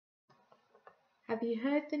Have you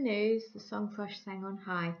heard the news? The song thrush sang on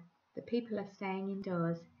high. The people are staying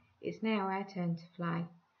indoors. It's now our turn to fly.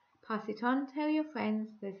 Pass it on, tell your friends,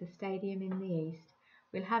 there's a stadium in the east.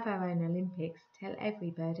 We'll have our own Olympics, tell every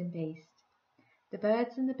bird and beast. The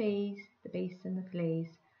birds and the bees, the beasts and the fleas,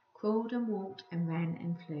 crawled and walked and ran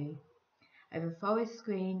and flew, over forests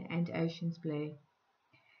green and oceans blue.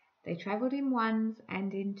 They travelled in ones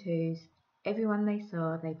and in twos, everyone they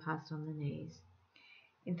saw they passed on the news.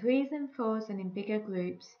 In threes and fours and in bigger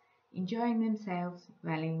groups, enjoying themselves,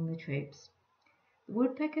 rallying the troops. The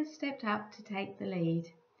woodpeckers stepped up to take the lead.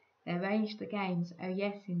 They arranged the games, oh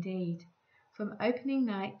yes indeed, from opening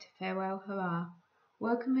night to farewell hurrah,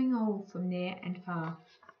 welcoming all from near and far.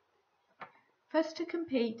 First to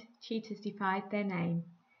compete, cheetahs defied their name.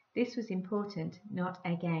 This was important, not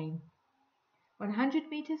a game.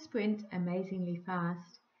 100-meter sprint, amazingly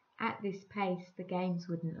fast. At this pace, the games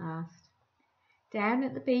wouldn't last. Down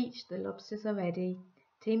at the beach, the lobsters are ready.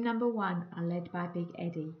 Team number 1 are led by Big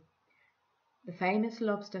Eddie, the famous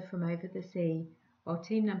lobster from over the sea, while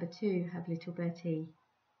team number 2 have Little Bertie.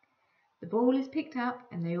 The ball is picked up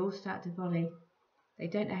and they all start to volley. They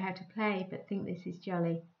don't know how to play, but think this is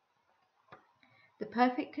jolly. The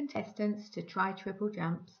perfect contestants to try triple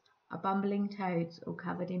jumps are bumbling toads, all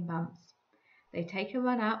covered in bumps. They take a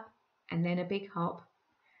run up and then a big hop,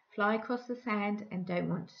 fly across the sand and don't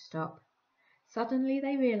want to stop. Suddenly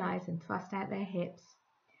they realise and thrust out their hips.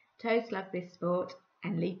 Toads love this sport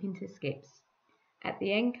and leap into skips. At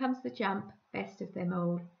the end comes the jump, best of them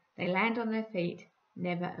all. They land on their feet,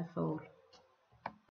 never a fall.